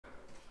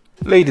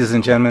Ladies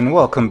and gentlemen,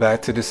 welcome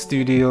back to the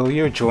studio.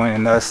 You're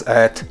joining us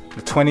at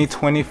the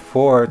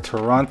 2024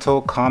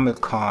 Toronto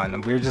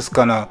Comic-Con. We're just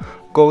gonna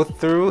go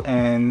through,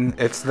 and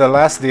it's the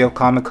last day of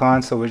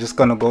Comic-Con, so we're just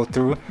gonna go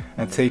through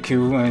and take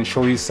you and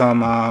show you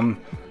some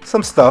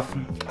stuff,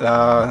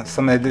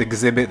 some of the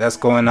exhibit that's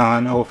going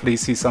on. Hopefully you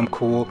see some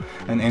cool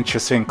and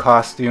interesting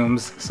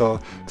costumes, so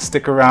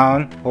stick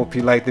around. Hope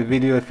you like the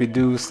video. If you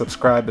do,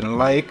 subscribe and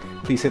like.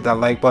 Please hit that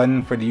like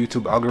button for the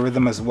YouTube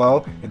algorithm as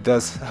well. It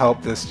does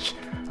help this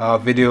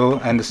video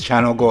and this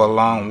channel go a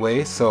long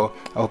way. So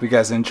I hope you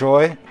guys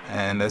enjoy,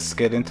 and let's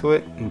get into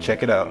it and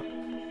check it out.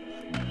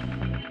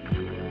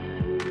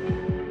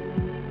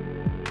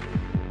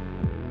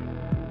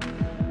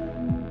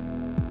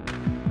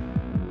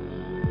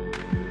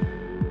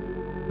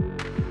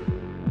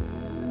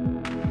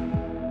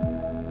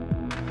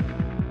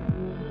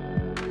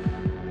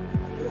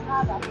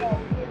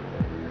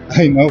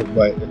 I know,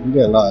 but if you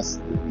get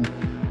lost,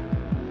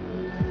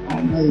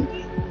 oh my.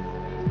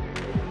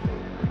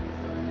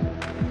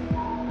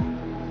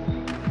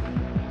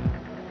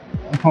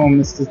 Oh,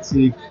 Mr.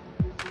 T.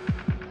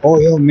 Oh,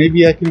 yo,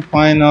 maybe I can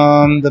find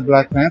the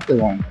Black Panther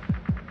one.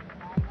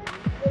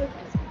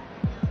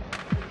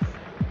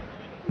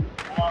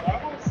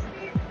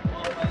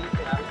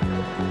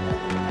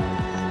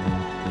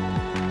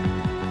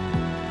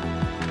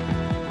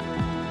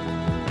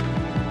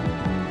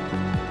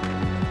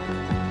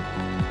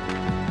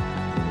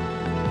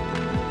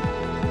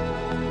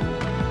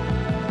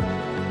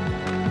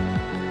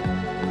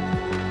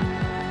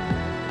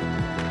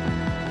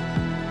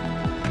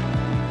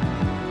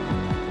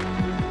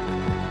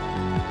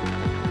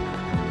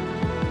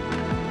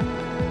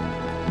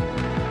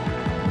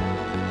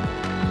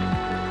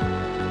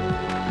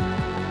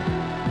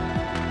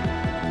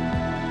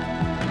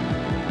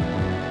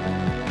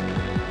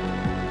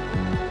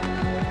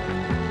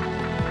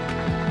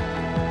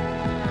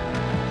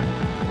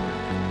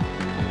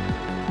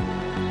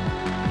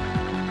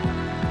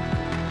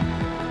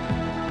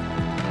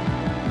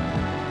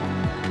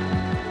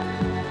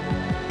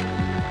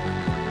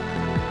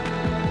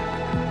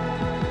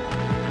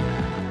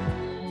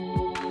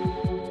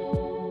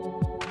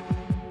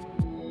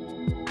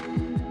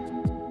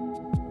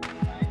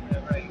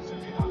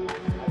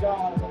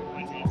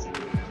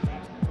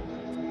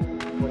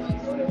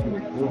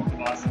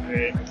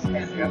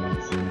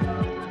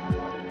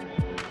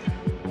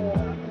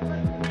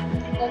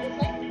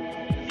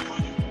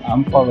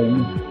 I'm following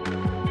you.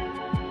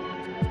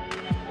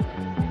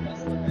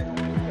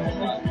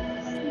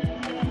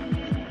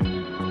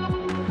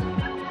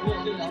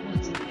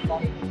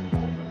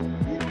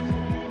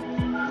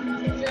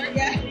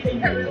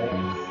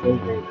 So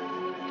great.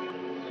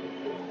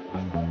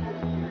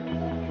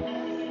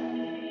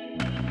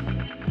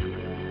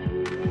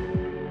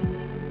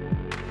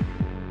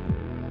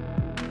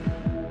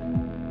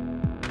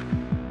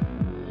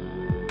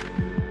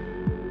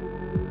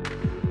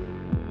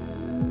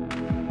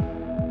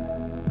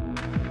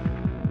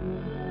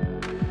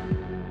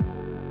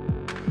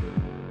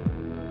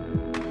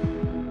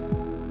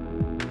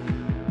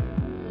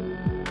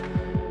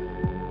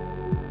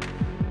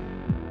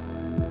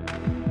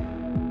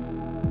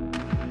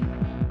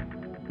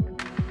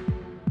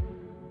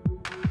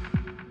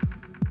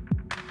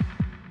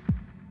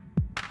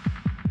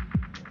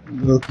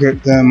 Look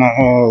at them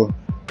all.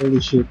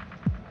 Holy shit.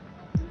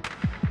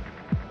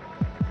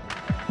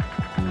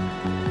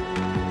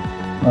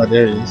 Oh,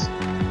 there he is.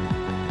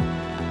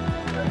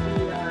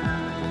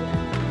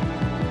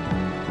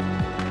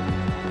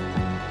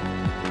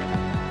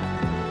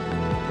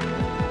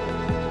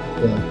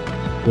 Yeah,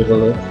 give a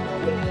look.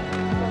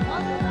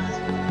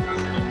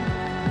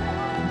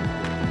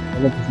 Oh,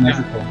 look, it's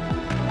Mexico.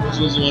 This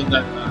was the one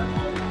that I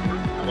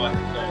bought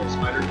the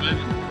Spider-Man.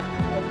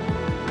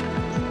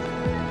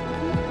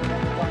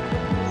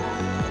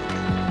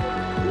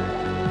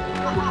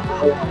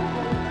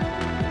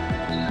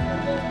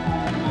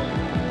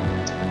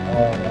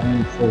 Oh, that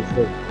is so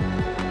sick.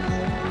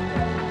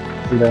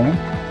 See that one?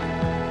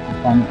 You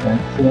find the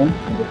fancy one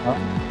at the top?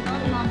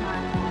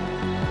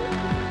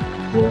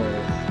 Yes.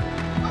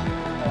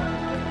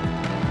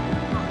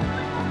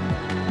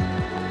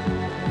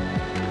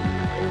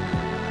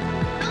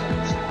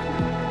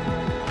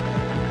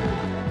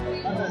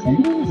 Some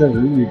of these are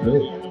really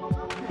good.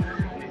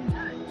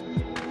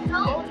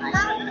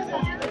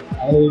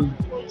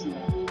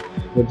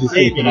 Would you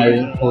say, can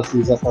I post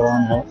these up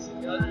around the house?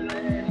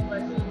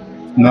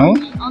 No?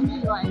 Only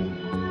one.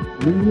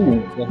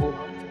 Ooh, the whole,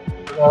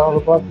 all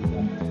the buses on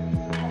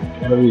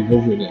there. Gotta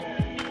revisit it.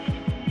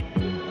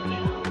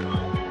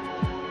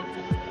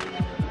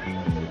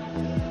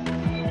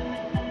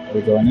 Are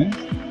we going in?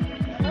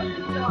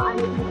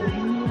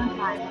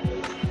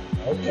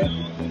 Okay.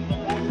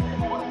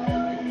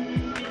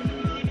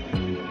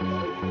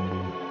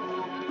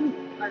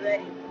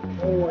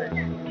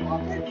 Already.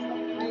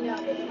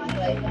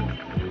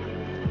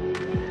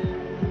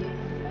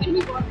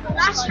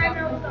 Last time I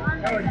was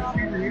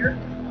on Here?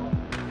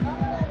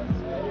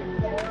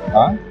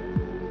 Huh?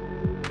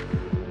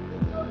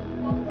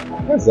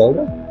 Where's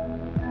Zelda?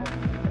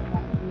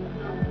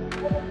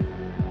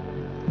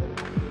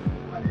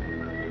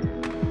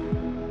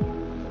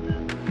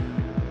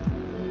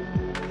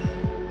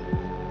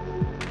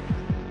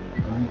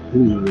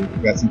 Ooh, we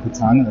got some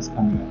katanas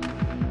coming up.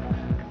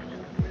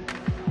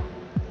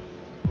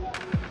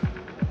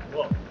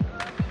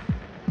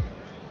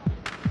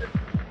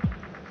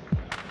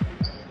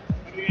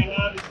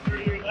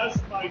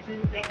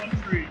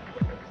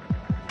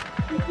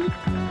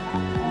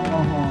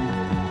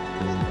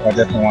 Oh, I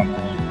definitely want that.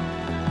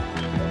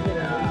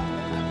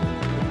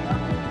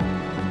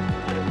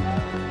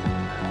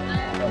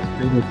 That's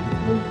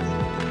beautiful.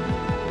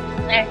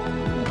 There.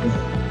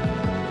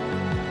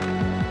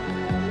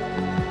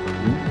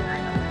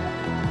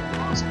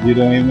 You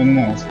don't even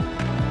know.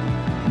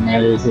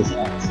 Where is this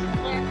at?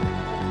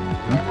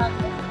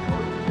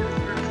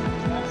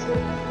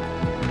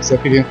 So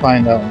if you didn't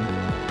find that one.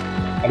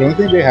 I don't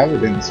think they have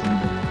it in this one.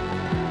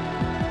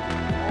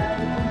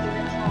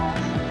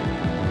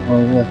 Oh,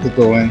 we have to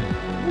go in.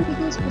 Look at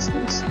those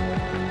whiskers.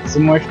 It's a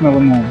marshmallow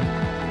man.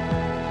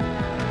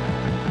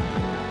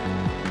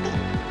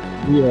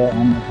 We are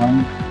on the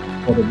hunt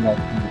for the black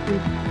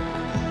pancake.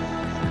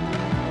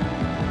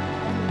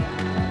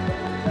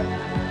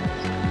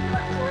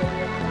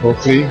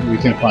 Hopefully we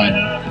can find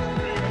it.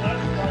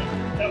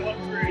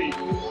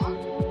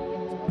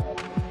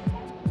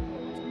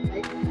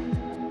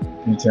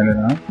 Can you turn it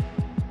on?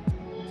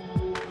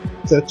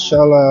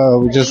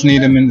 T'Challa, we just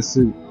need him in the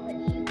suit.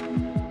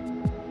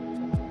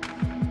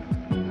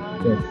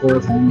 Okay,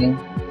 fourth handle.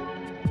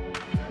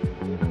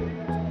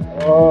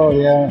 Oh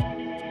yeah,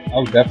 I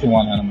would definitely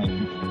want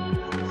animation.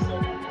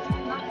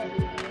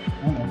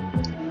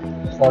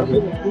 It's all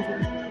good.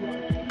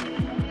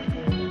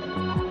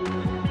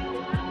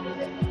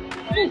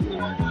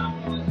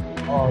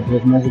 Oh,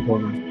 there's magic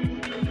over.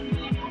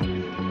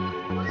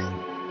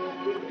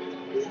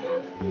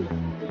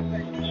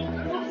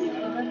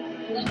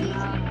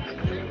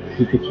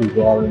 Pikachu's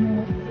all in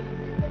there.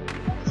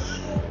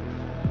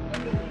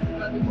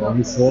 Well,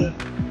 he's so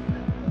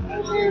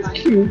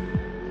cute.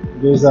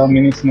 There's our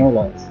mini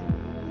Snorlax.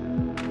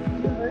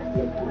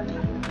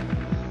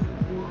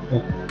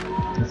 Okay,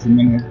 that's a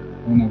mini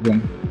one of them.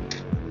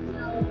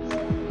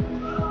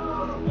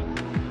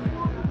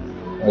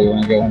 Oh, you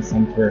want to get one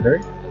some for her?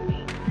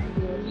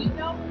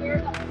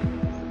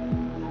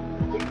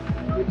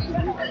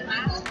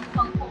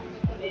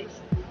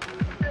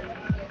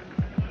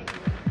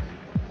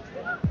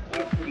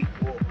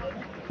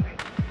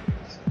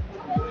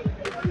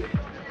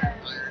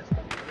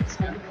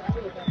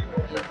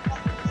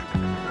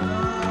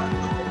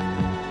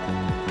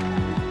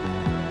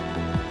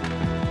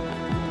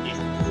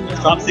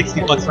 Drop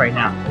 $60 right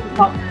now.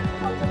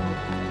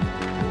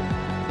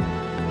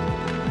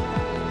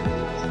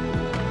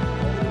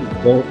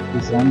 Go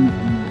this one.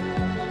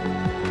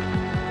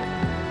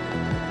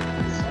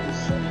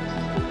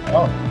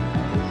 Oh.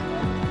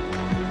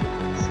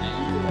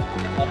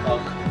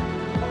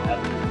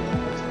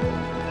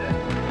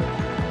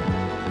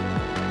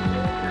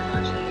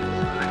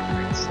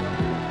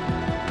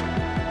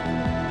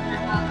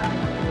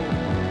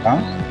 Huh?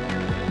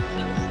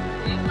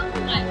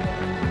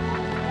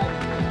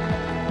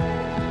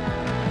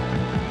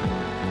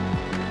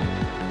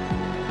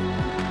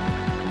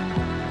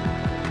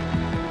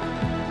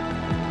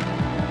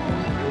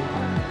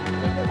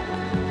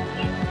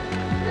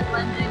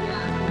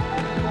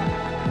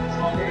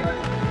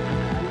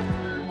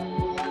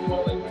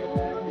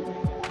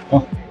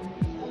 Oh.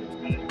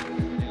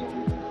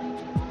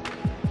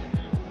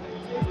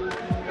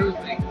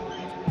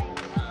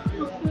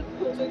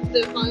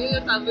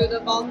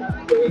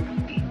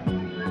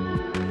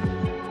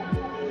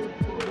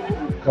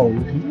 Oh,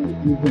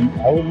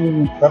 I wouldn't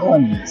even settle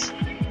on these.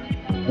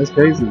 That's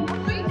crazy.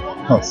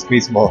 Oh,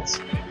 Spaceballs.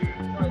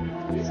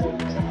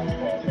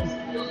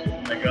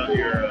 I got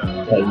your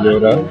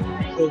Yoda.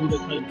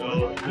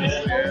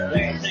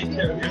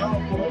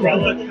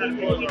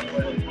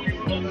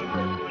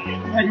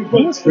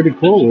 Well, that's pretty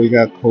cool. We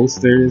got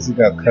coasters, we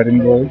got cutting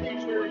boards.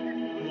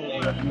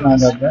 Not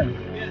that bad.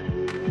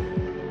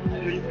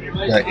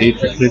 Got 8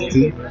 for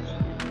 50.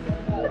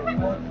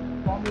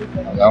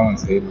 Oh, that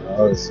one's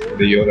 $80.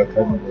 The Yoda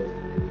cutting board.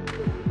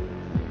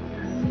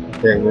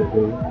 Okay, we're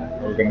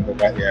gonna go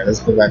back. Yeah, let's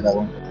go back that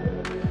one.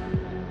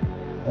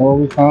 Oh,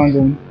 we found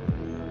him.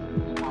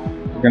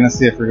 We're gonna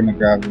see if we're gonna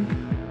grab him.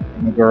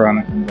 I'm gonna go around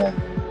and come back.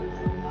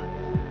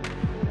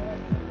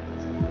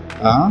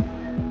 Huh?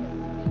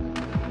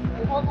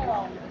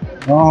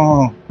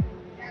 Oh.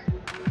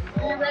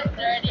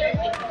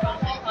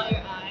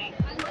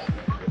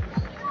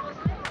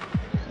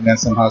 And then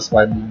somehow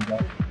Spider-Man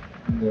back.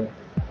 Yeah.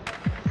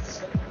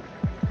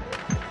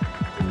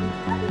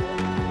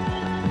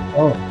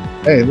 Oh,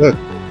 hey, look.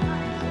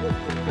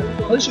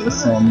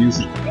 Oh,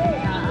 music.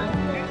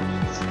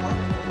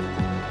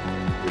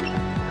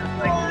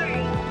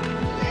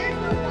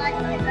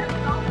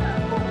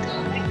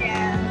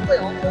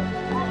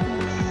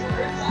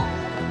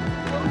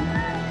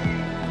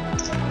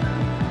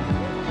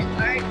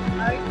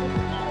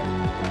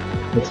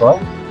 Which what?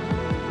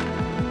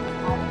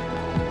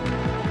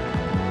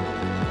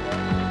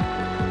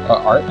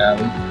 Art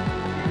Alley.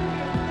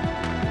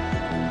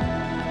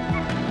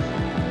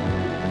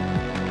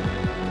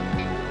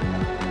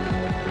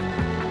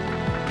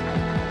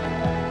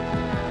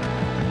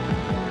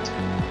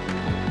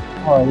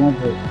 Oh, I want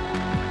to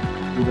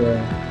do the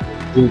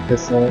dual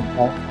pistol.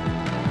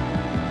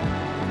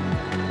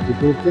 The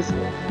dual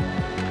pistol.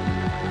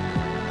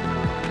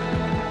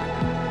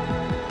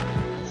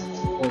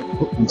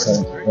 Oh, I'm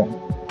sorry. Yeah.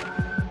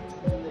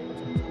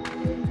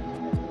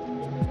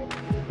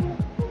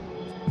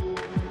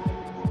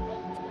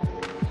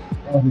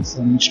 Oh, there's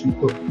so much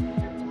people.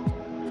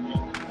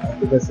 I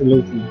think that's a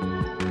Loki.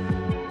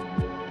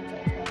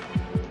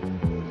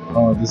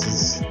 Oh, this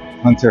is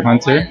Hunter x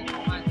Hunter.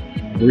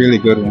 Really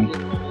good one.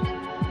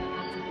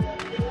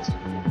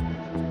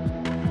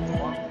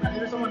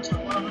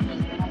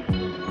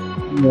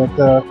 You got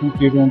the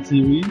computer and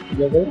TV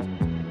together.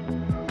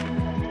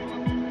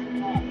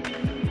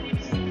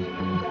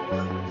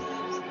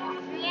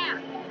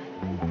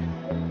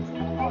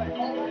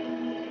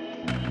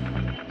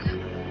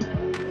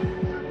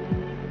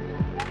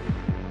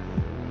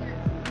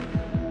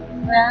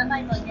 Well, I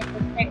might go get the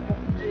stick from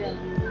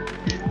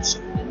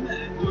the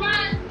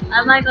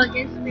I might go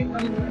get the stick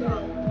from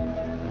the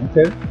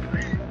Okay.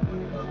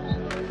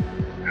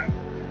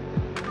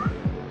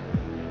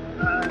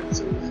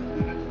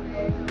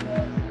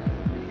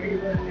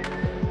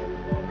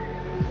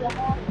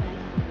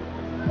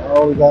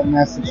 Oh, we got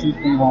Master Chief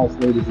in the house,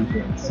 ladies and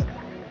gents.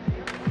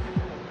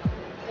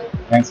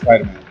 And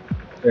Spider-Man.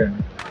 There.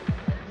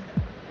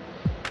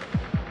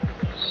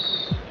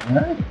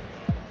 Alright.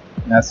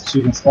 Master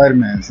Chief and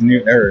Spider-Man. It's a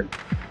new era.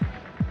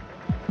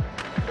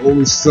 Oh,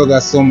 we still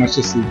got so much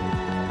to see.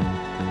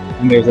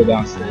 And there's a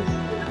downstairs.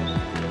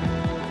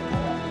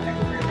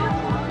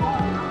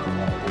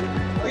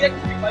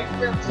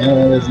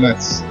 Yeah, that's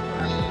nuts.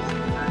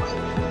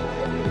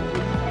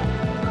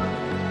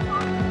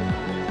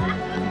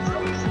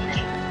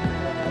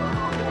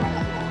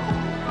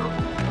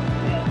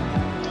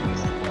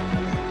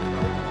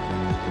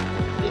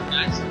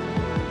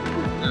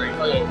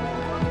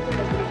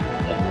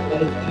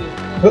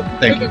 Oh,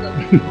 thank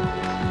you.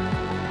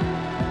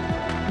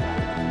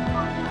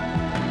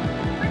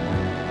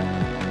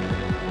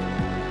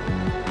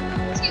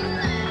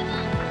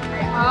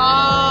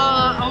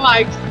 Oh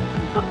my God.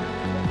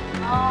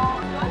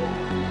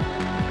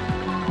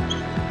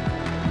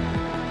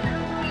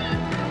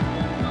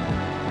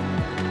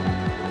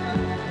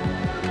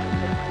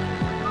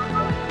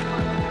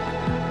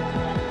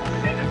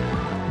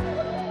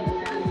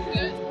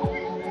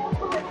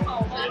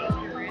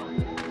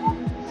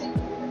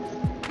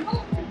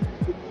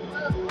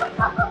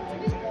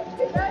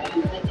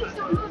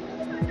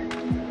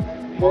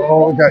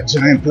 Oh, we got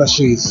giant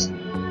plushies.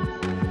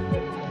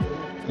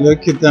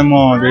 Look at them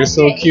all. They're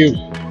so cute.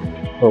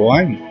 For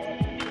one.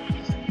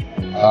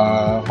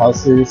 How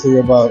serious are you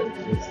about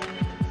this?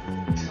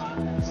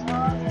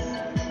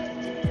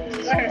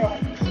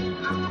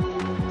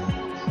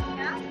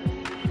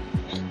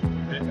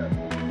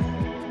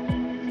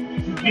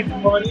 Keep the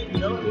money, you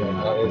know?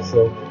 Yeah, that is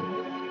so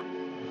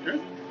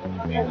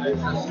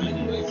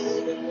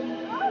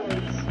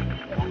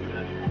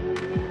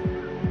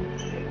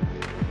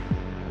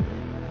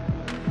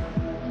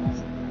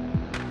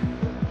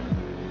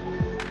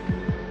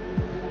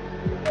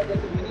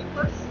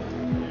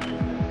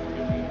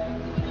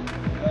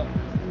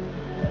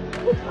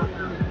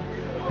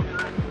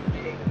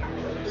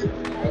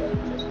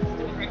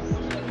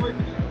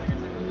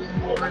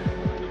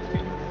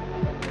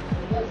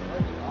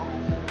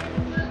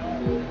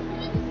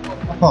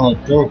Oh,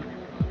 dope.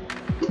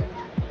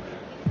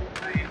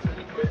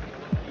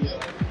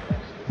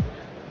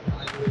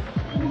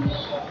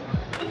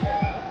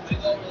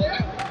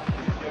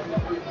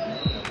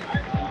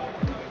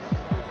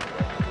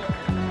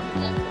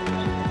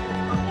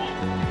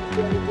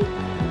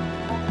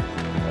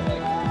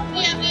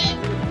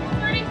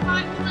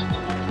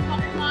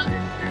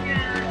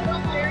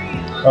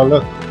 Oh,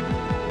 look.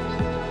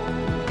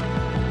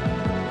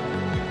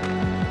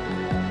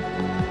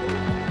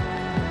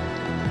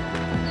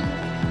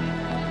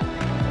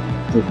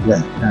 The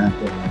Black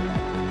Panther.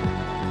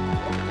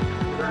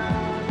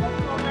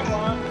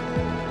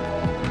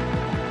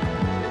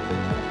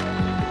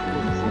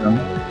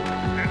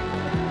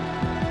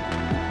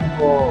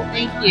 Oh,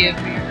 Thank you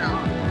for your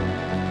help.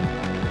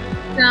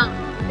 So,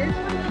 this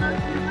one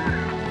looks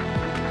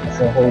it's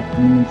a whole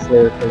Demon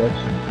Slayer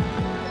collection.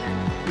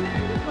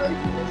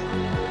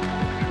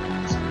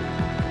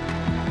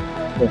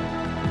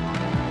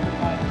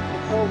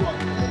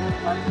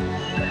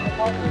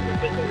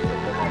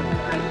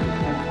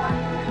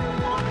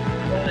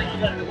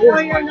 Oh,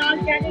 you're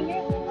not getting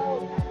it?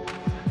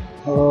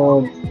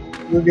 Oh,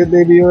 look at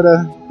Baby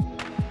Yoda.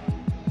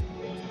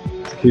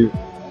 It's cute.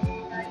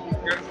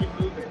 Gotta keep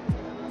moving.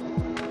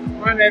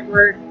 Come on,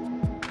 Edward.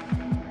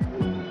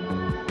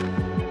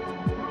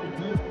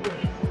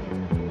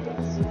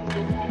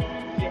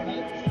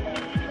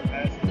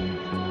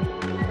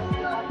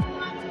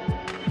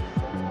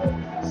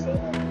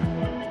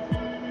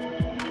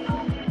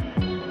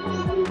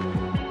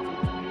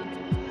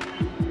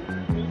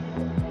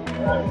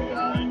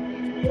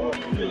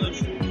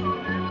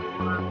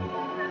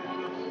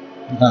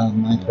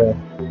 Minecraft.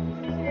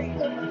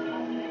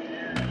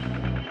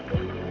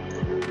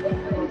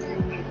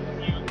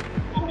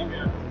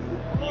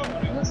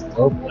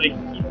 Oh,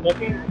 Like, keep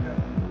looking.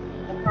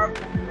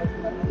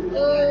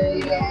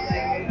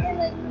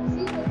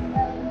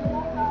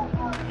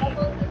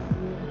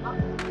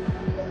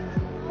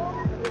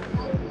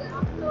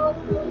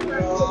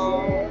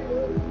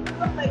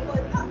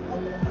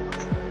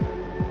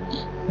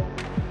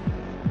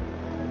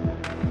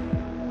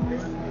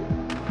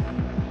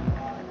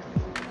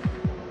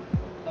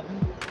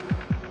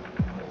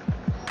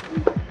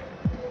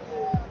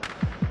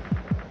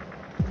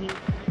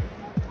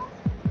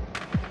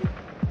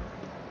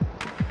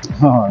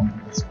 oh,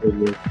 that's pretty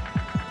good.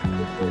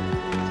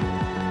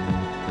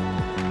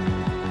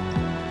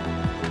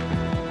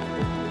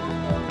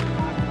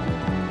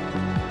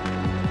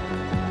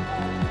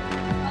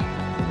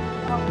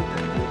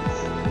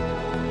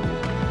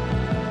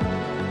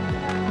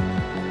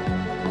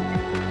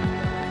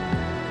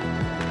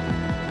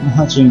 I'm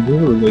watching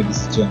Guru,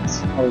 ladies and gents.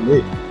 Oh,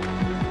 wait.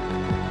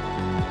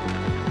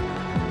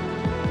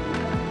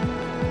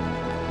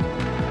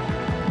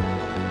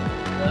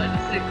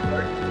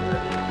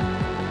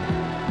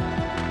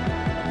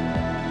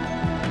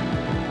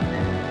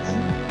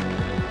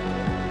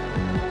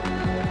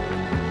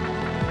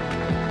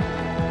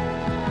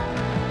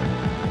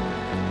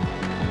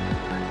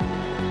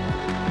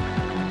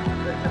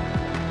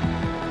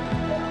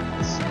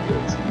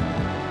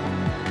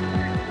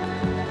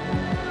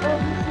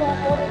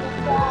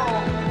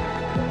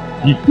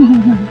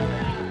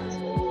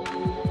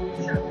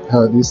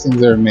 Oh, these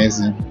things are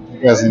amazing. You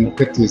guys need to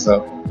pick these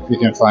up if you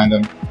can find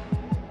them.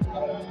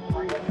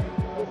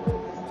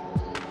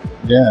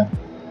 Yeah,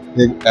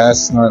 big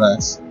ass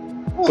Snorlax.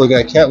 Oh, we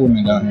got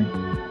Catwoman down here.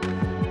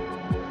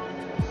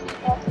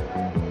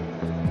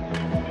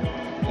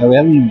 Yeah, we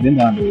haven't even been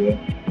down there yet.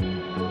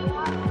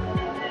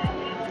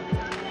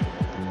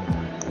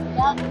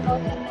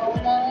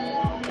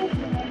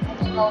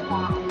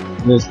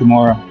 There's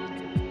Gamora.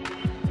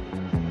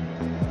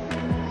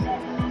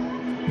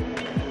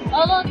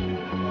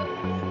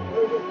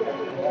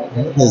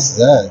 What is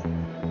that?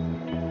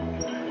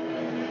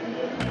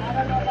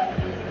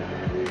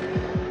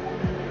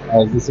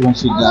 Oh, this is when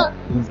she died.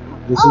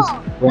 This is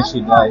when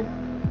she died.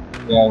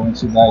 Yeah, when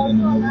she died in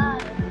the movie.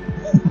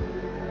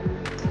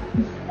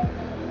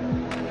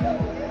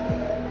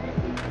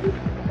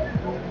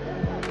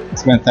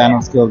 It's when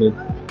Thanos killed her.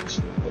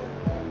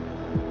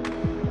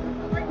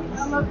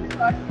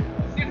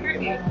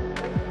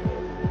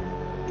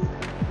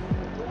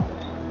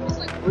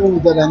 Oh, we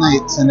got a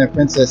knight and a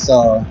princess.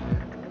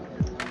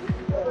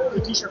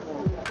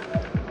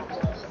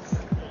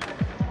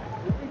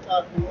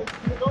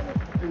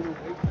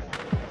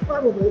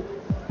 Probably.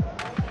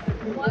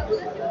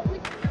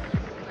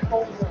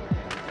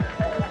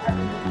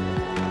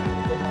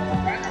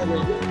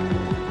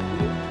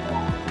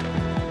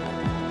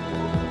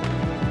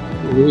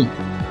 Ooh.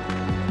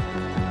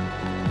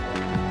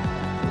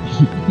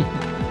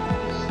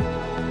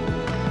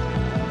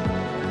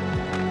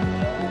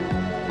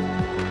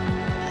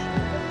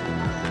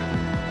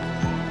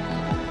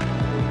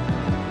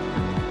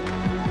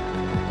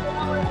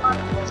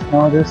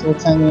 Oh, they're so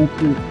tiny and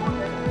cute.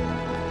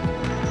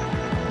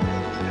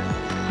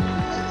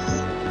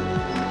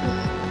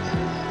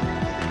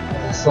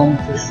 There's so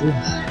much to see.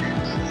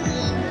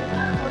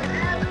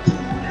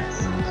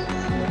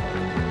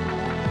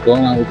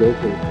 Going on with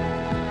Goku.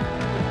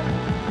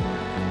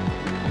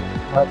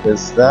 What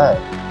is that?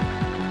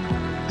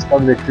 It's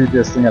probably the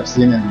creepiest thing I've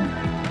seen in here.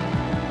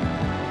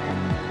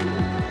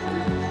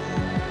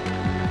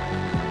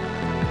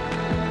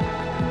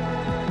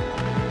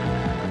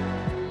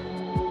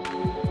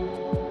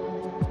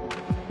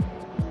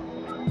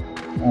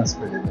 That's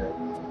pretty good.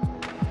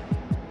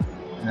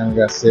 And we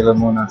got Sailor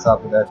Moon on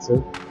top of that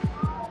too.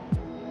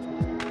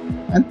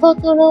 And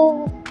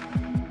Totoro!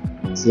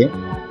 See?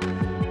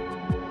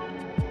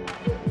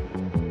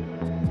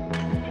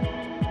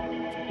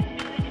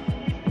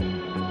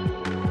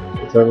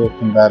 Totoro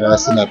looking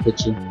badass in that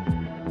picture.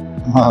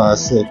 Oh,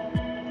 that's sick.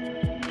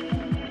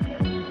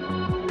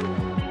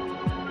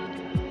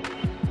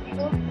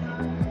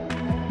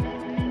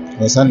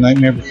 Was that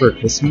Nightmare Before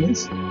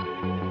Christmas?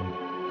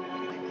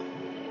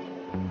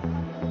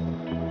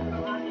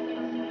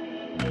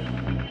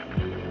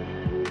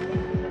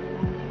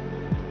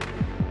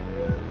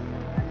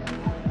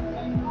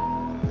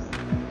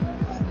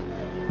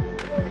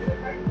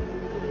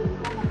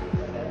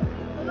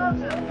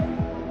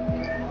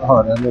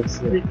 Oh, that looks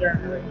sick.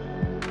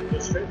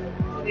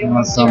 You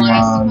want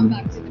some,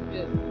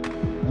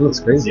 it looks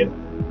crazy. I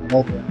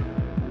like it.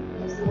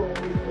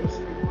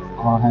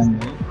 All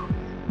handmade.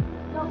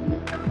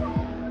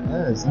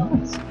 That is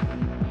nice.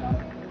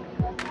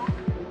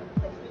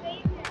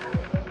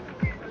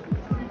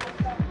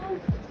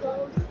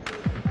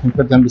 You can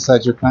put them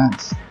beside your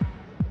plants.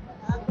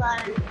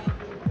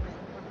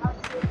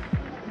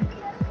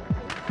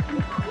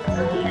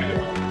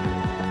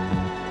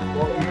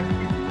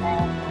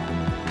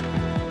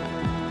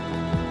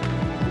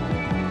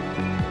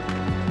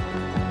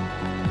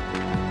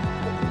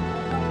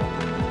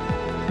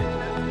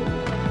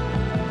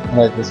 I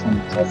like this one.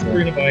 It's also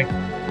Bring it back.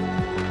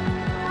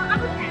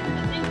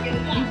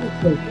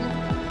 Thank you.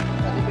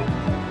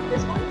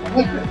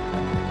 Serena.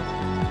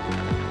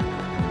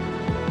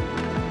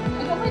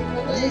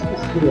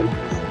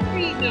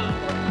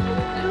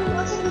 I don't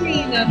want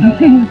Serena though.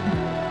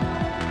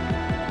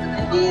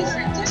 These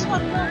are just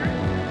one more.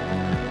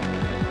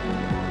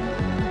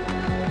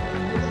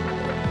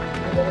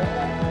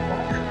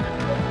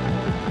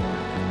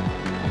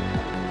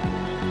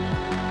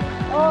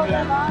 Oh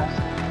my gosh.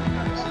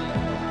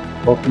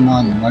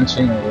 Pokemon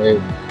munching away.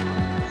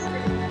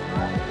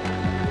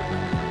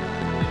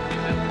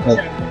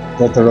 Look,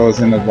 Totoro's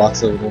in the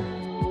box over there.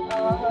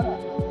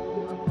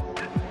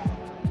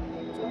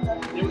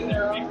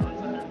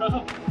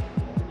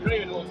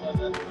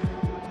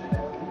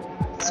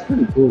 It's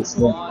pretty cool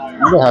stuff. I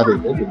wonder how they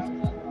did it.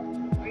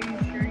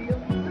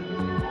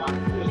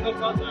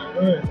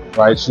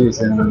 Raichus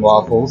and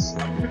waffles.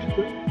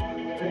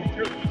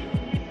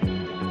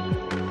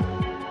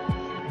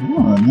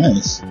 Oh,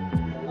 nice.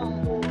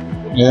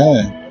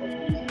 Yeah.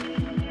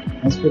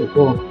 That's pretty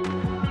cool.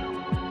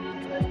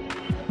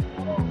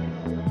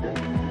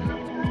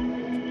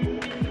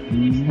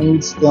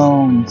 Mood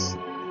stones.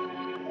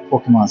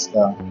 Pokemon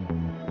style.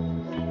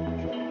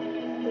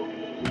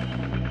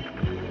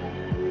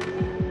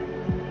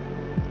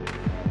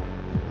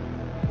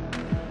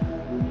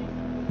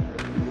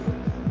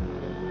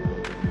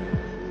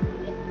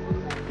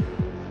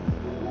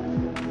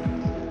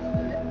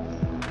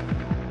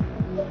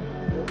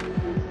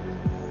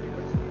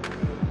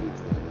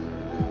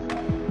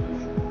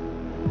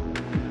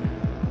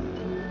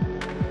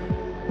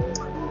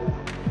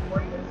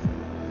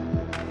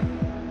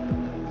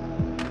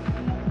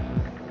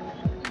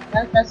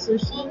 That's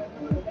sushi.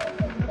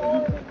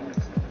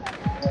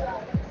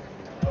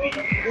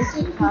 This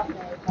is cafe,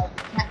 like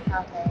cat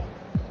cafe.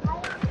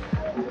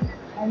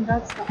 And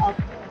that's the up.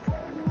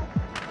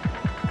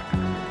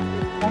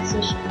 That's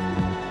sushi.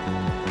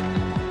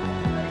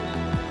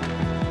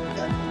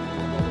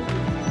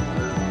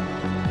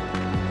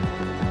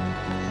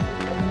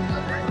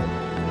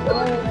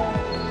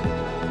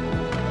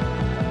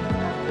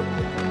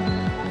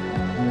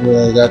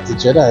 Well, I got the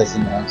Jedi's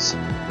in the house.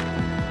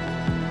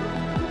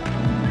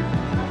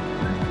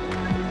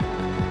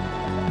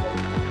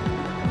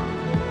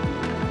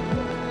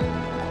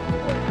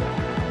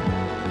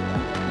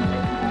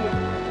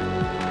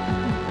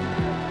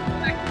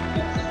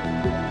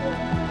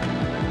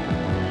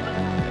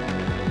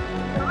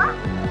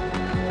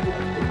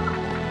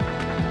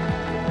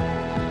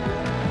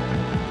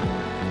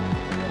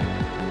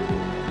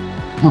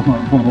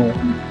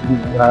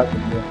 What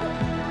happened here?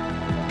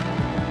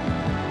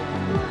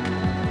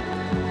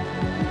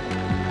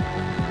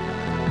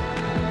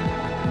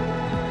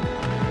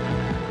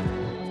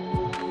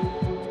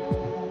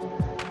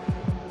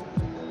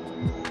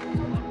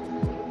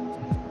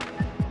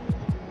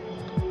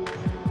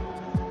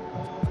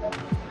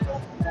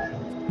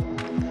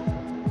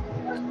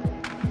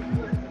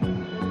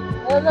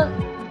 Oh look,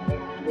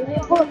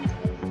 we're hooked.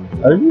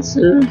 Are you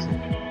serious?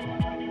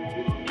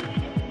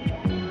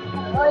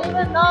 Or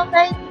even though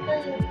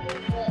basically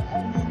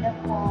and then the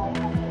fall.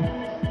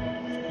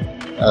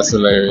 That's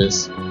hilarious.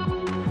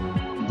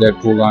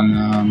 Deadpool on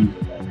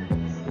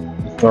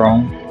the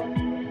throne.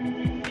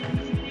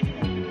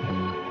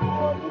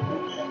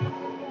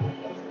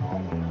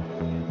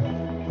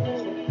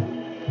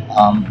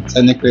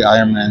 Technically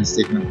Iron Man's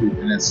taking a poop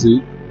in his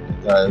suit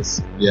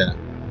because, yeah,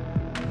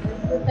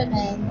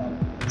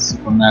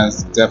 Superman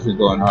is definitely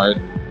going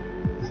hard.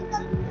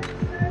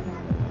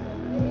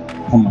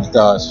 Oh my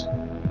gosh.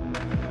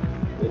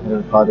 They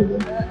never caught it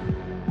in.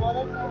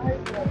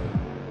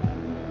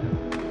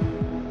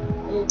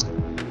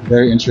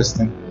 Very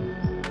interesting.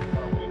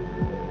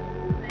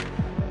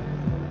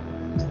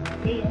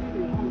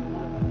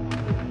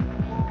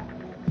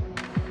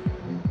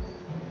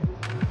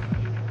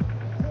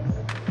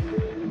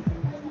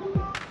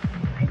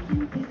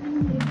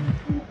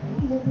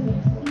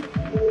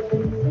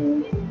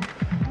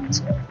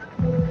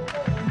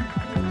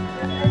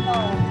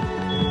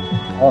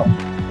 Oh,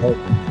 oh.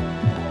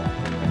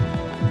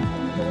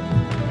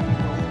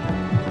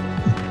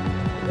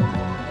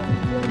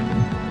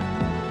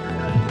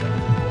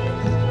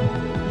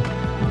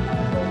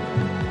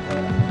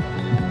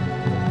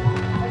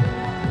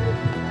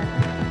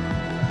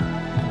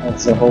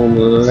 That's a whole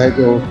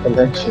Lego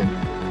collection.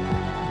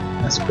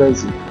 That's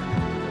crazy.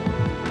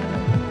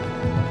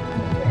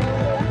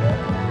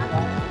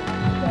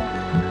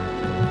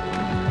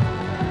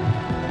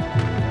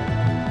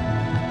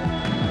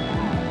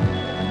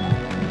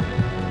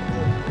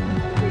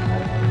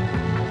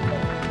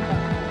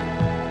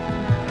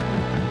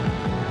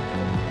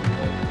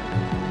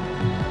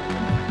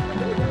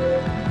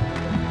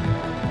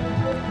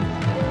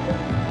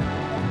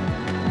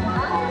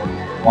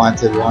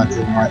 Wanted,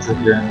 wanted, wanted,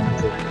 you're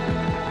wanted.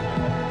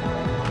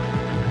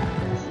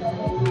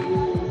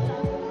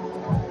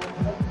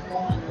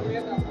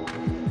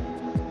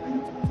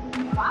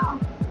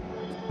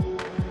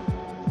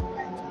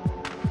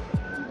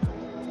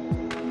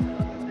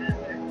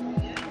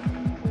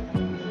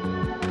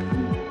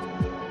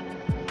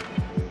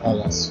 Oh,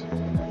 that's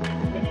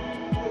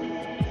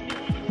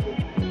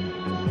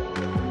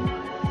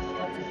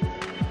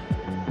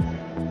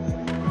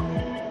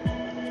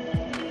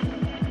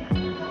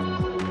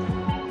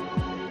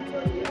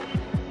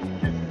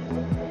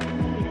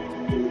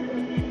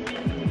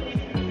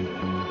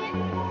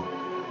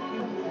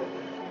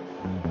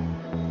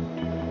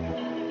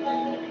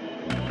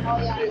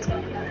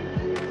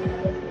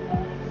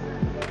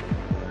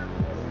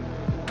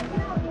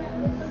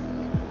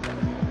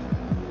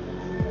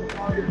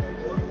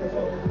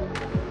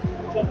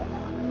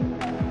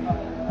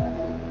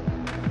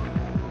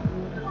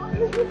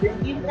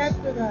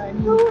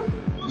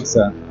What's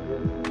that?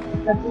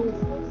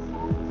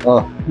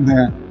 Oh,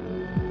 yeah.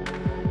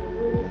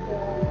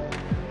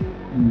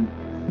 I'm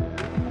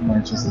more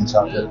interested in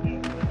chocolate.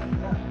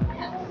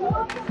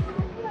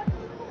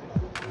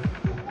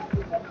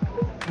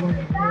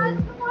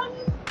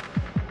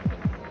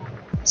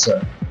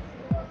 So,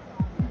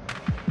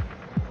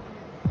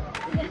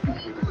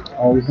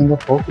 oh, we can go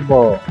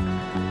Pokeball.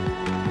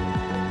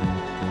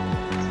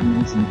 It's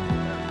amazing.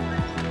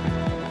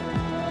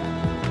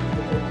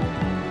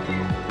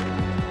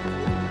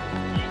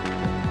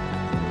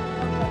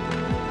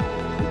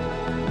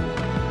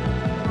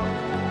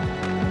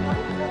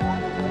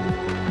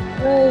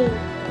 Wait,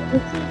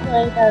 this is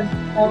like that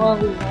one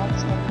we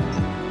watched.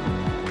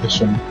 Which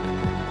one?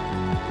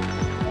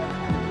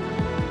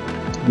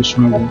 Which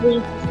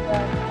movie?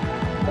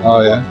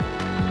 Oh yeah,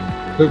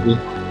 could be. You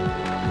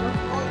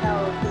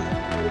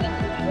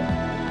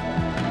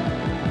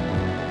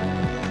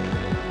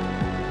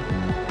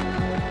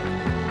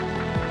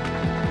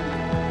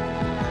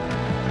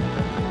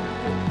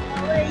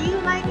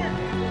like it?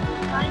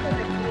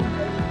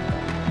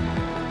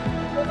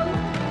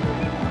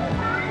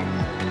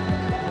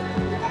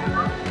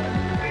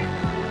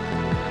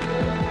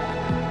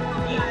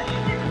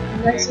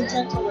 Nice and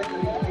gentle with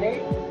them, okay?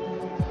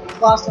 He's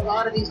lost a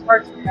lot of these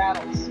parts in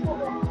battles.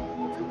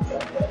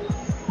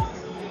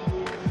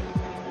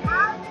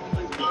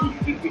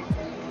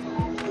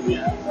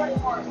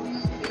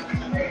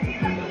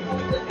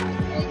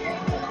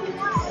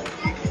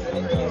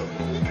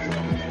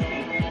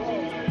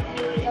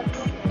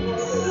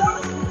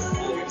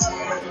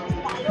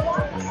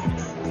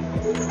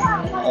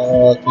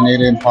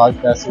 Canadian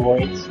Podcast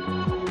Awards.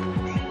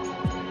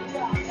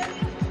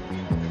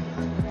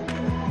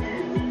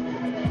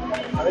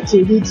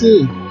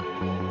 R2D2.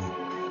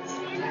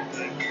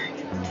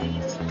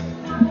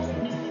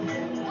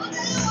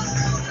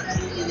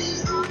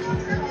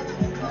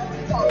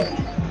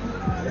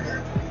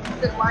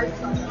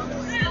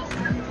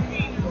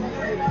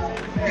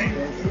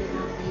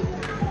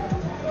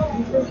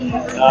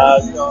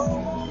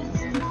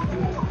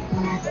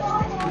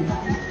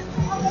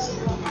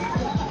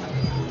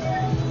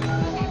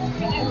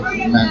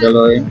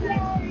 Mandalorian.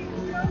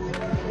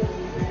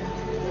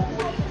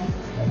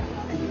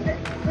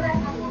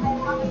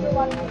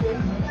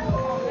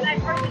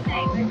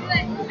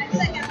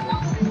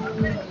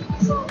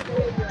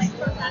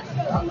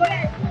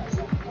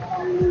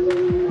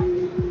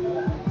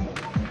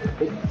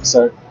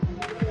 Start.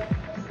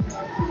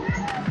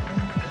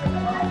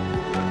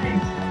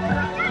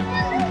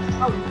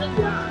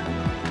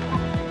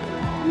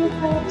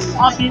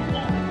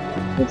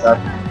 What's up?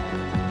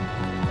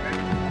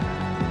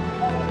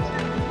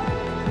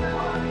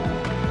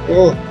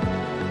 Oh.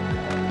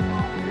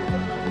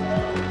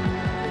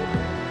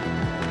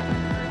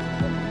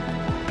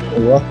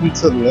 Welcome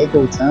to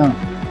Lego Town.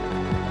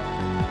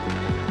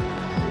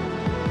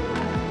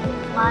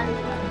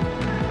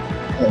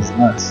 That's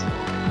nuts.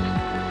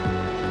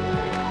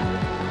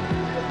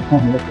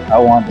 Look, I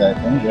want that.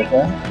 Can you get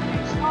that?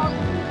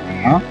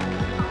 Huh?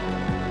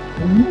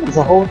 There's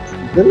a whole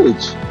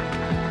village.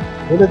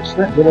 With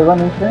a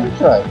running train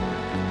track.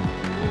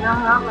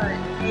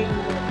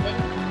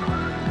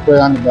 Put it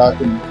on the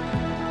balcony.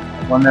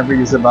 We'll never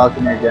use the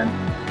balcony again.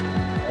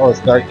 Oh,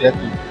 it's dark yet.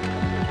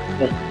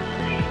 Look.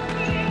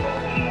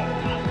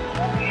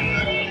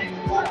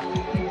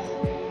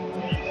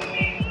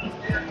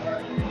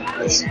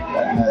 That's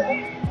bad.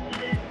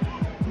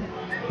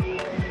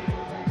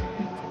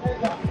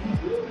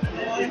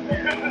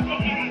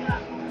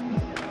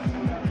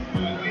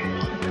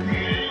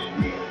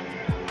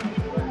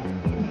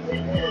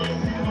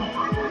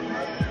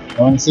 I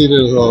want to see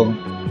those little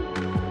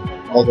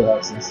Lego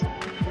houses.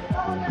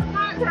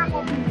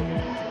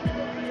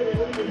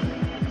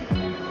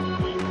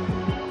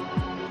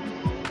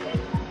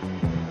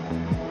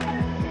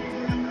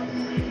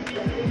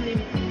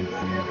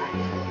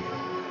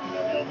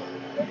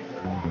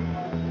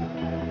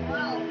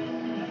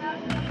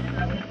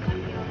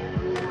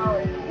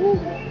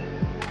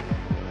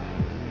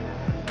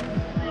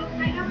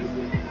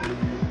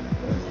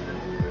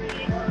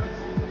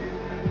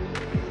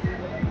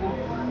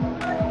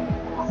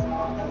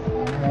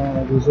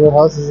 These little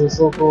houses are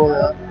so cool,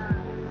 yeah.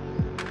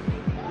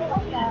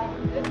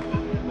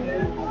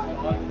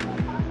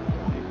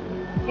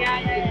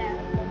 Yeah.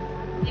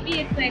 Maybe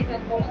it's like a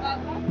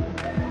Comicon.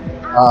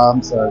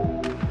 I'm sorry.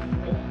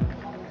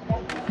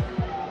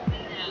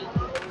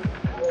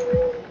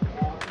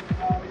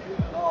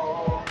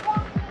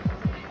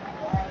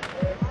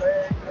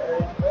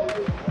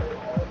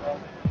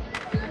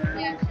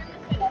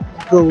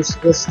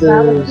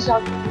 Ghostbusters.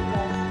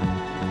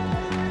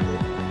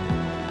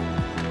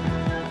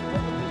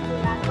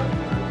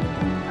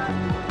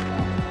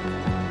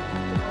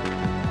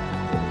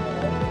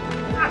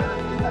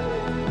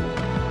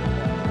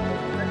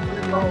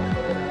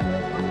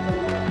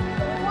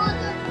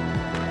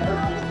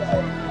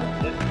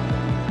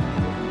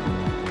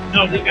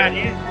 No, they got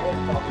in.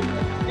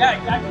 Yeah,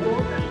 exactly.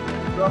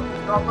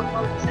 Drop a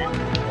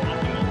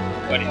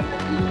buddy.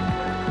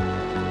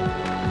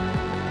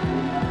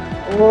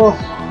 Oh.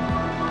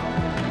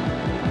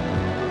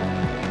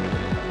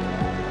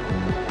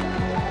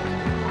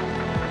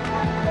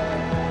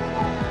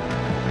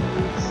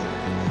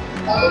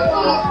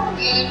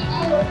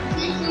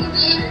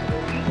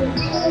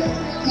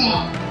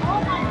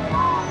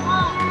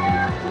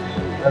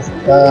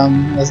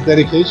 That's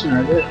dedication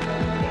right there.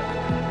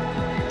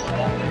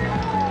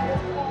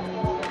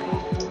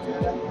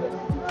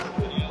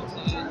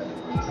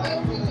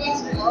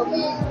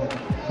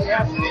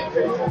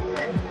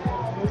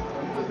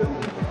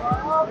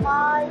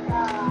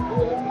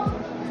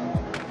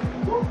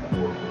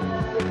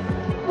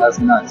 That's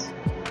nuts.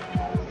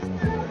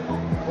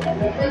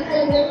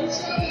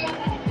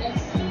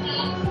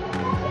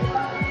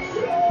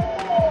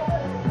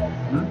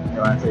 You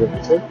want to take a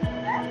picture?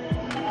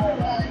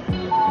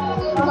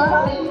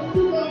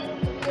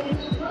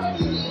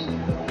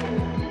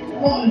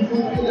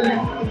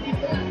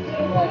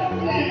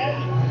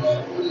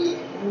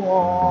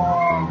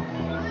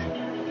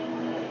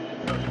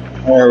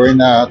 Alright, we're in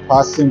the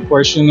costume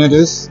portion of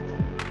this.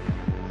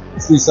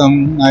 See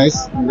some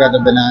nice. We got the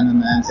banana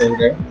man over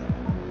there.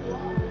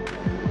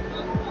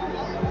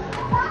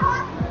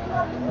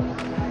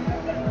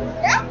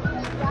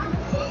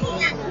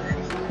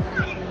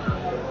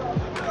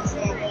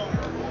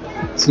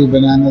 Two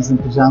bananas in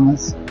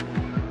pajamas.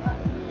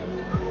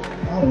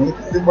 Oh, look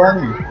at the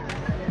bunny.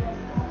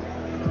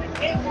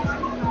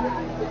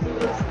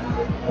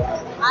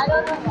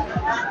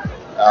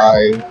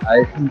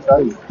 I can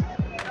tell you.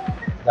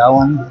 That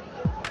one.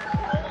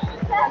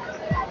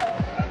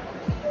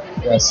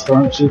 Yeah,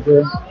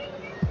 Stormtrooper.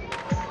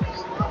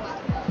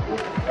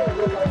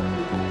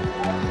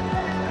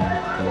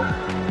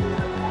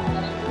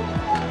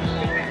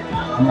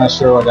 I'm not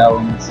sure what that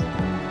one is.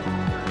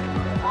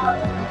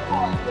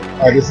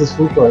 Oh, this is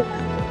food court.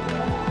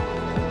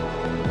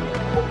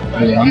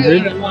 Are you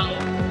hungry?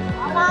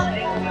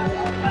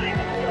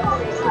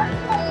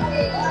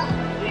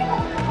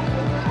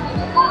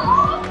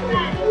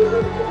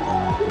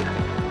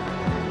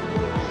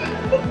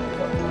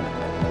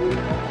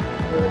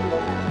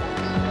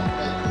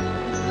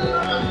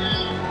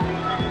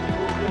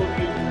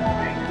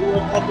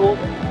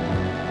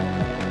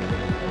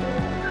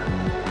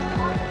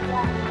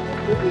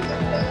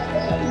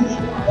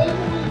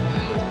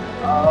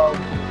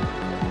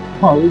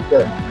 Oh, we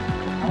good.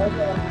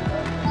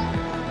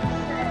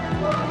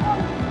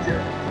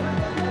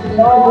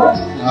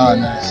 Oh,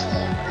 nice.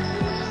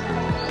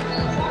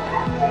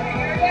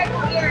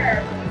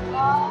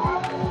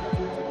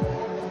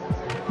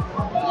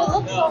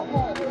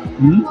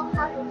 Hmm?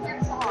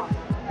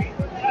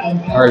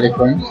 Harley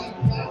Quinn.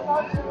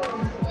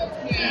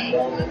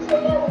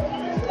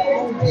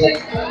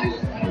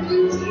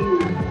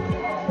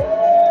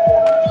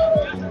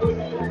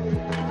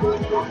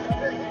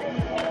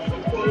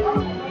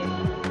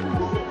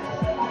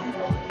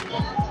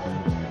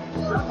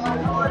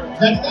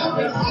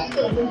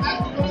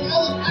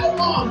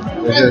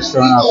 They're just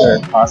showing off their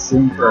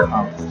costume for a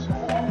competition.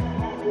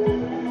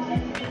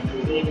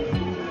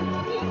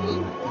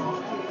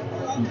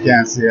 You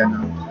can't see it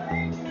now.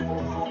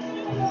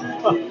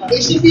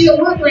 It should be at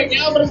work right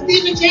now, but it's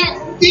Steven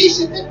Jackson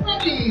Station. Get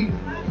ready.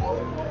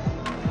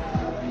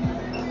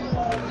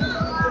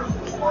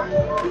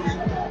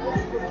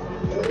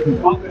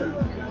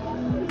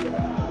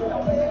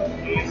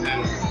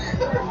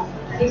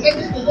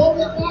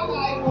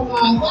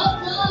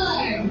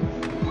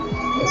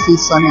 Let's see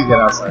Sunny get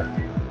outside.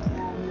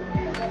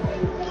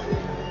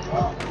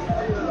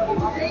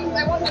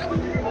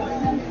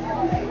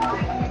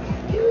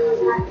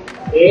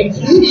 It's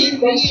Judy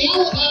from the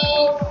Alamo.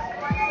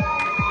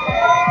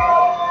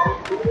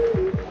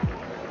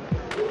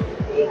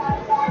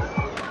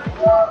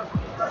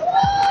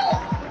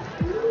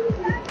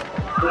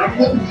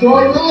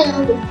 Joy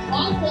Ryan with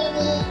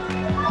confidence.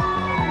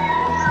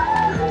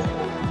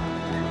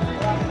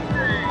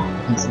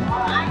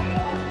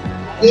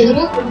 Give it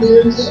up for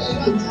Mary Jane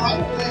and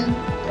Thailand.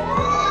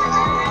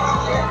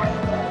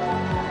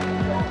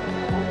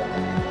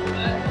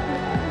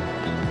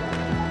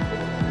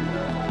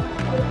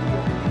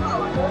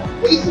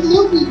 Jason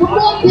Luffy from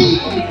One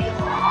Piece.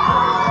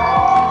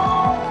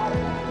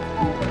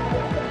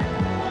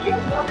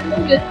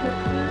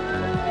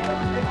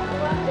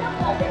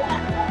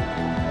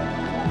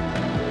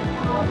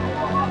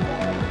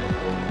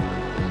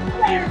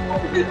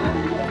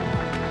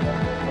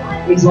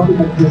 It's something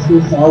like this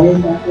was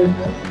always out there.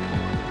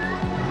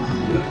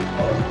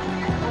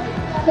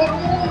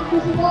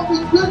 This is what we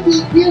could be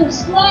here,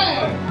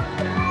 swag.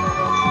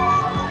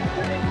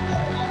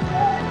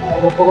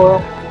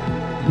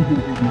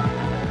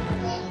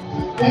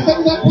 That's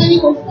something that Penny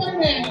was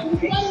Spider-Man.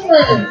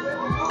 Spider-Man.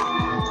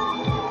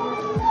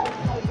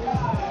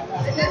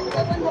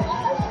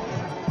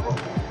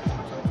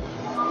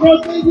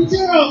 Girls, ladies and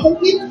gentlemen, come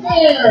keep it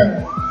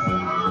there.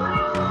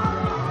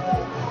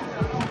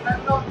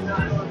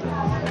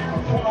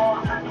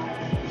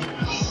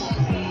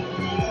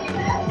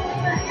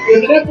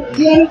 Give it up for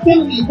Leon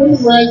Infinity from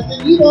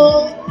Resident Evil.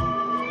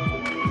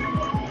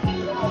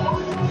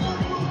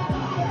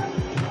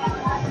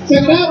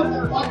 Check it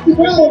out, Fox the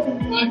Bell from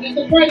Five Nights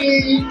at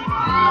Freddy's.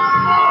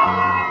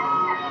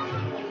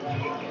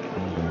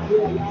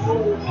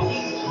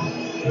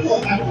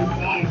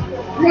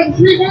 We got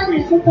 3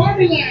 Barbies from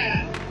Barbie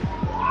Land.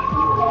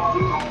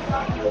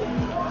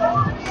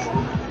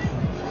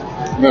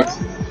 Yes.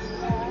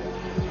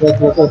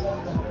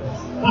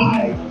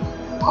 Hi.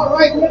 All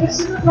right, we have a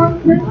Cinderella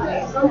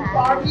Princess from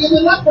Barbie and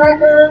the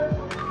Nutcracker.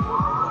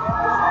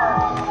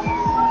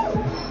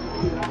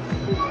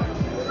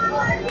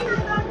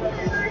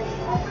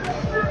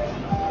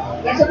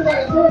 Next up, we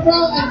got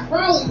Cinderella and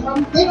Crowley from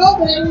Good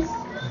Omens.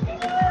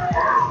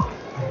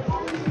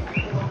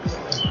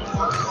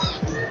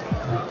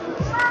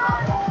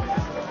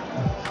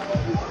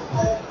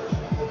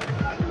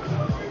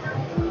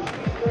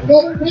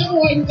 Golden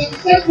Cowboy with the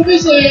first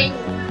division.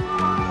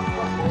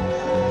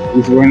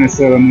 He's wearing a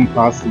Sailor Moon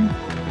costume.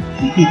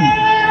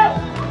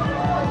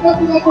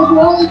 Nothing like a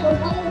Rolly from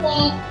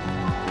Halloween.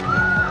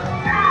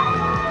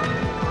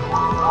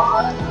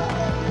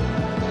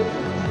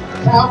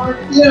 Howard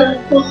here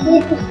from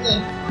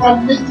Maleficent from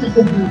Mistress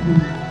of Disney.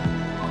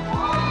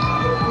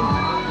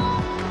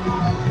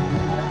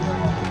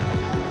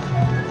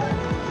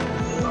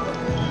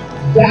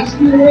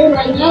 Dashing away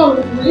right now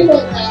with the Rainbow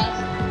Cast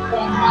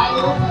from My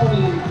Little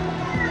Pony.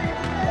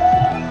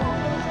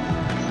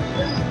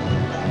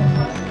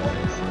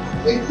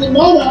 It's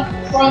Simona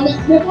from It's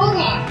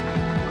Simona.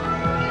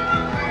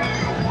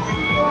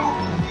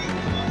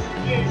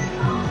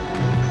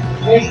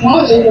 There's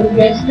Molly from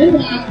Guess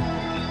Midnight.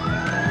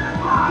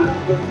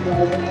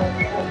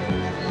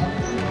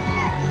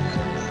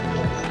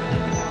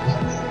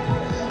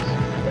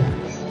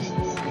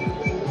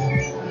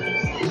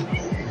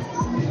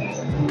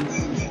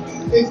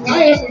 It's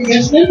Naya from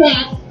Guess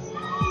Midnight.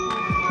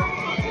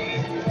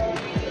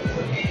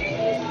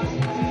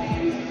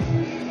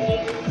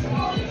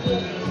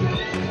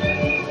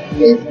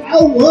 It's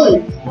Al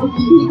Woods from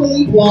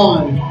Legally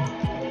Blonde.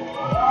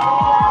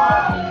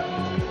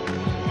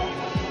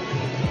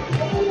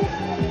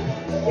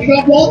 We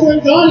got Walter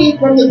and Johnny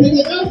from the Big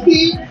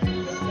Lebowski.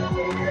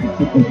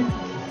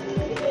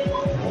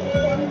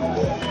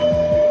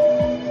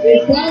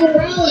 It's Bob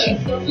Morales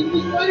from Into the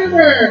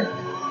Spider-Verse.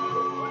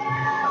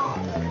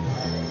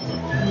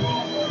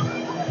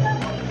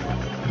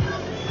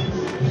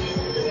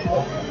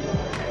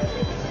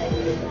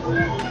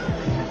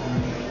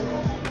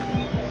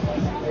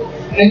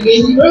 And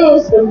Amy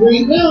Rose from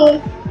Green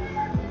Hill.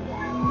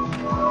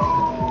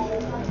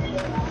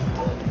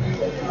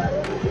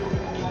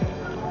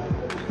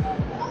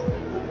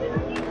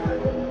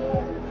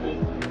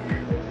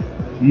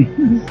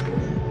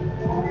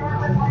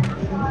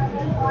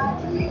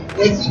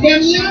 It's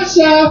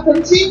Yasha from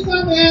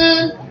Chainsaw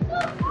Man.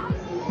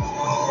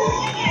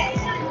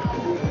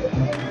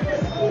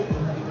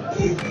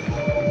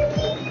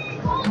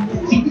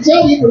 Tiki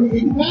Joey from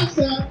Creepy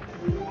Pasta.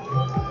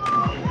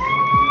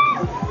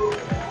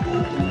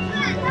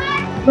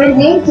 From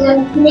Hometown,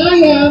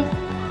 Kanaya.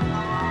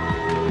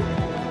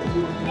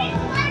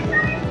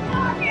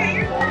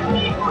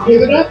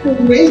 Give it up for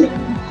Raven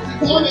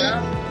from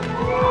Comics.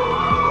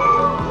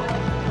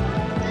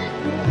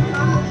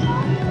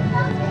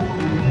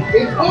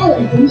 It's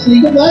Ari from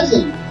League of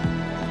Legends.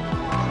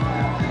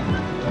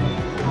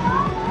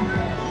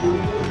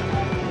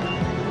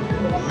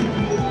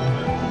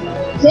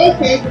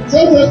 Showcase from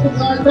JoJo's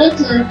Bizarre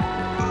Adventure.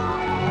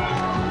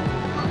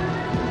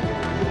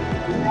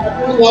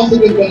 Everyone loves a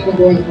good Venga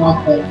Boys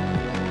cosplay.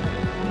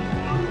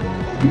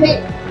 We got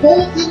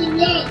Cole Steven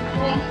Young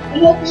from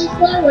MLB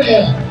Star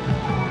Rail.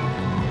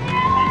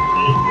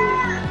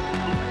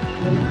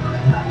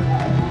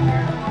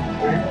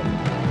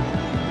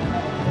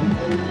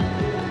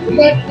 We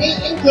got Kate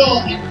Angel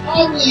and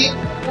Tommy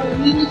from the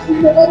BBC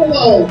of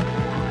Overload.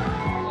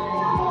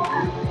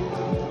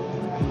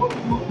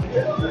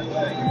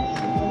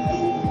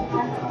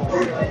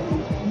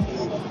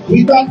 We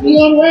got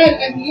Neon Red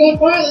and Neon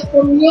Violet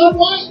from Neon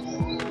White.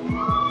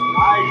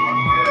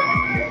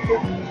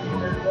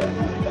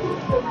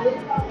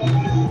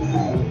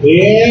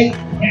 Big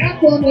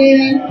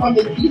Catwoman on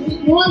the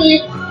DC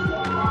Comics.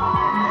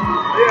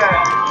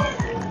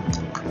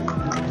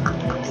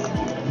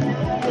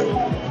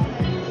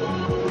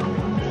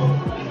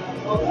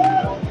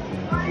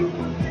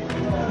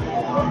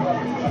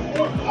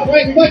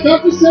 Alright, we got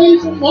Dr.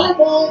 Strange from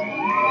Marvel.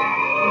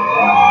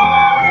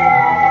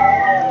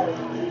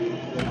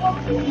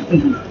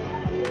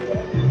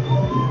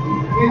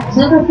 And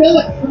Trevor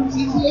Phillips from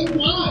CCA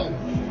Live.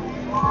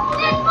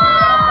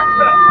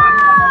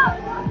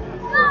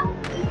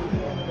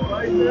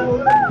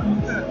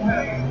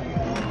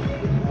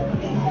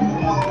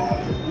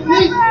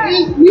 This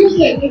is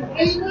music.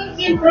 It's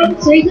animation from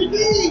Stranger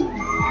Things.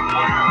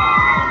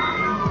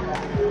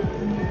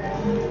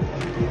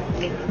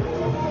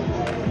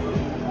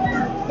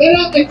 Get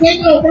up and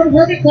take over from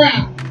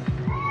Hermitcraft.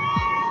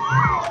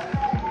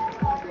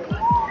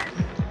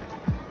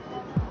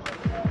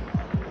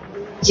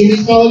 Jimmy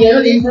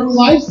Solidarity from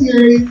Live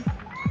Series.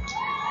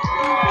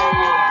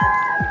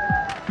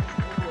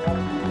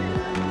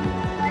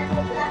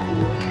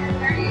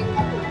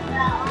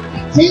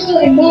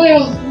 Taylor and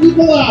Miles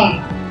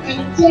Nicola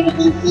and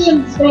Jonathan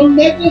Sims from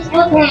Magnus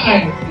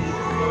Archives.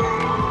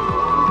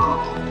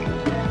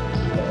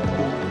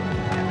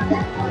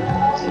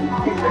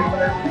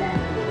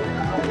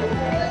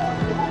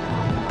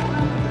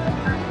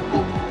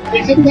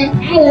 Next up we got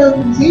Power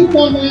from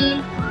Chainsaw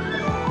Man.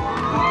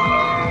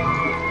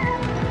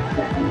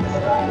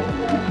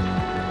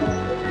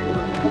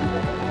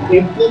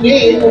 It's the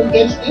name of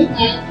Genshin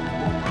Impact.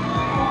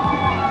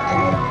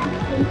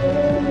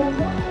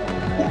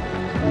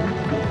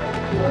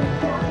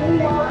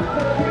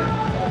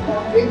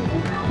 It's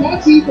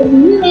Pachi from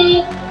Luna.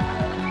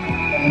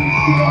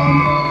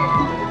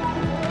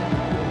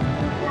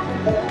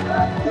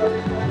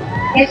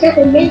 Next up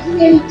in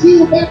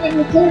 1982, Batman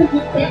returns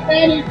with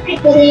Batman and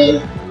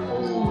Equity.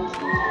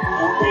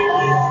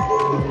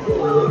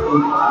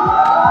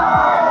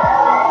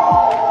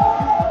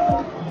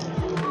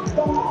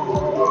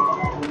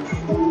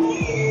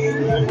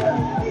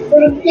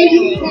 From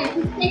Genshin Impact,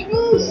 it's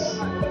Thanos.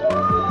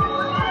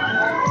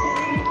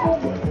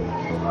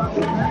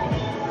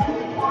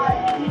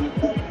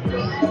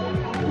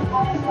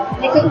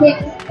 Next up we got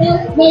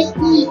Spark Light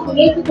Keys, the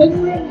next of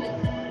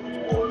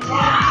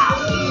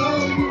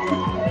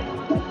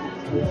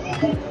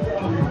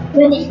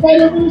from the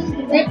Spider-Verse to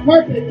the red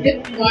carpet,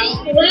 it's Miles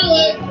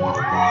Morales.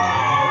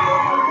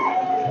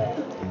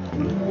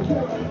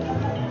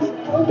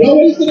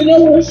 Nobody's gonna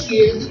know where she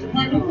is. It's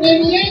Carmen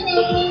Sandiego.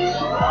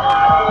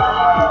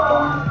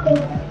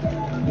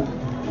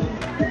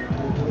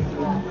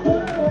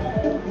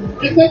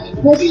 Next up,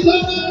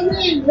 Poshizana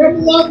Rin from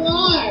Love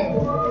Live.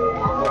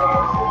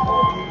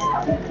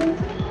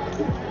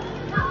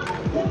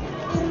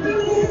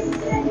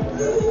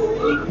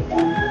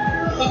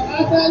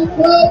 And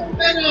Club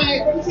Menai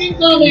from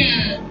Chainsaw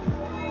Man.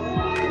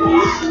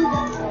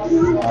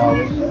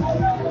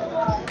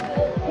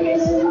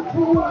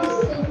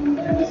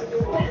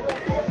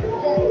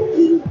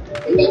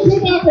 And the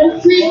Kuma from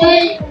Street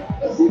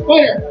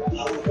Fighter.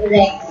 There we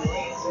go.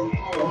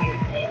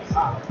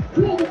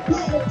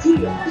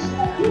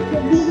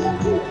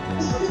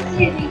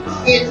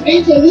 It's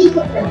Angel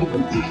Lisa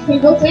from Tasman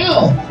Hotel.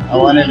 I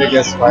wanted to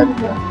get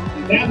Spider-Man.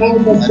 Yeah, that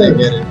was I didn't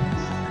get it.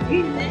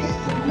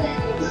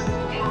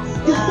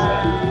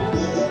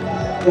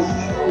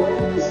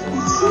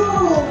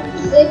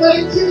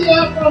 Everybody cheerio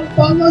from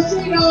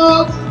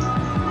Bongosino.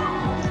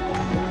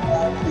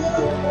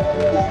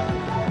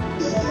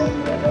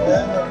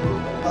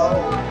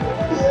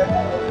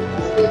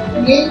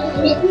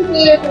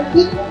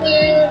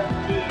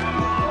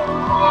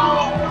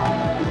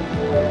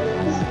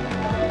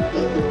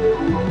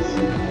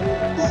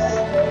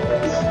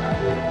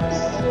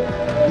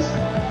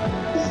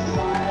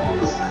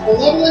 The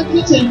Level in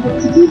Kitchen from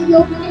Studio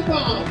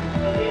Comicon.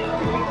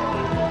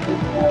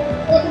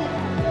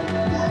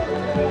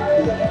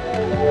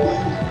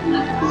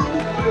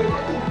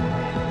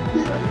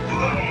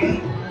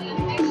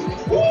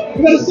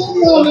 We got a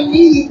silver on the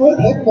knee for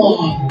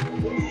Pokemon.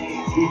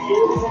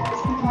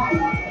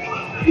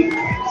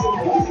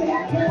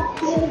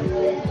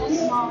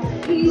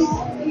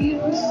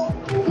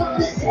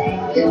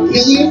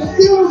 Gillian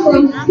Steel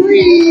from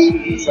Scream.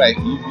 It's like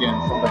Eevee and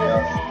somebody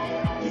else.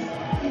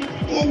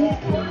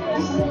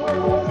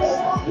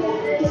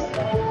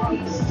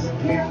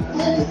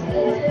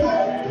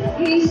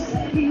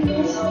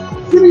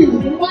 Scream,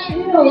 My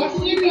Hero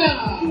Academia.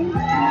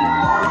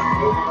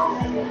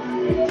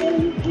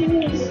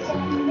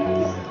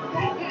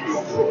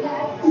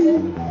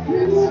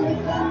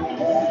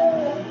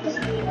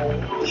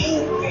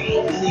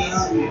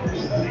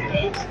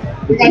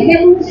 We got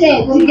Never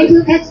Michelle from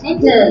Hunter x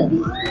Hunter.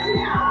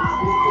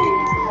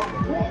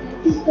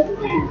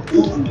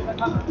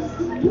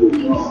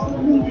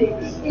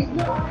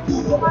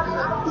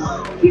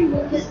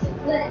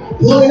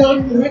 Moving on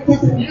to the red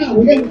carpet now,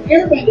 we got an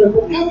Airbender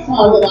from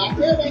Avatar, the last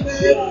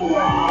Airbender.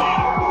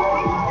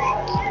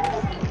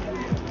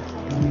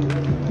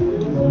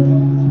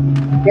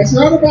 Guess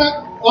you're oh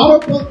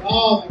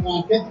my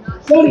god,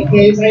 Sony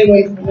case,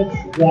 anyways, I'm going to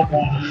drop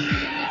that.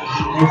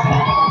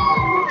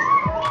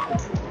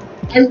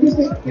 I was just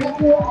like,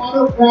 Captain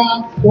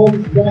Autograph,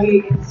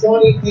 Uswade, and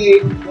Sony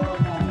case.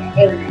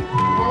 There we go.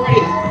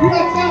 Alright, we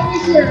got Sal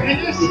Fisher and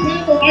Ashley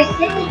Campbell, nice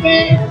to meet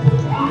you.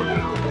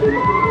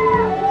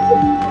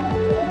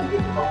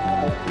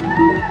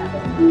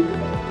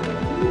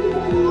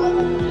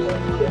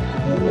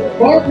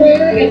 Bar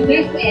player and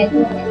Nesta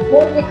from the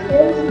Portland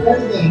Stores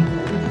Resident.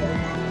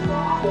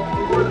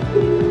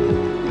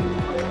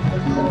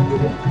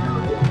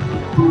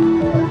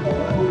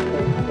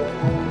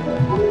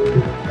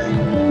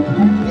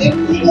 And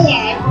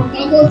Nikolai from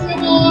Fungo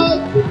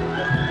Cinemas.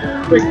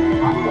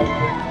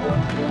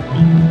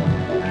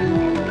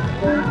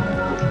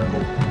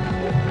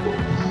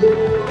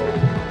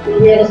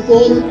 We have a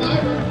Soul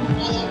Survivor from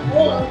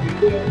Fallout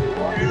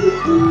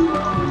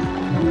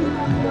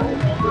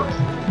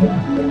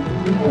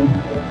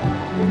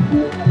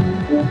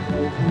 4.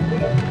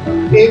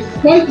 It's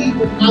Spiky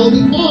from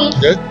Halloween Launch.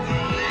 Good.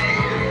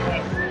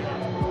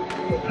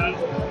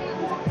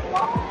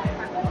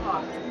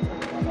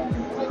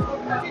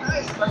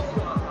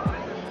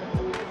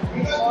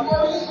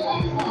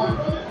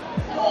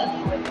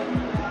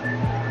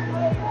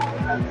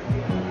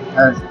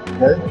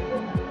 Good.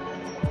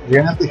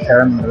 You're gonna have to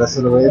carry me the rest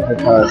of the way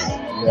because,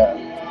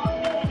 yeah.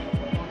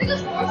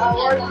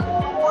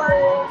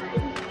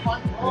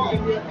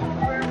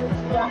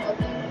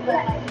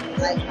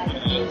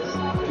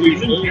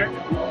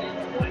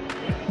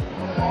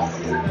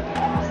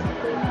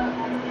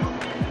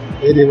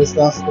 Lady was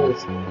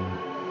downstairs.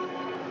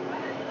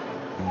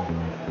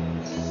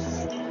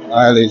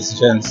 Alright, ladies and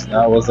gents,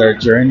 that was our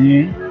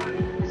journey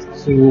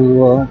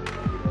to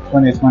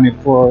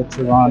 2024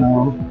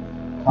 Toronto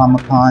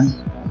Comicon.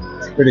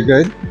 It's pretty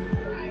good.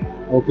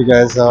 Hope you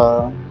guys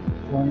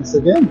join us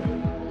again.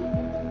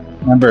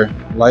 Remember,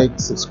 like,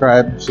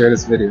 subscribe, share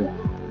this video.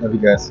 Love you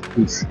guys.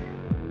 Peace.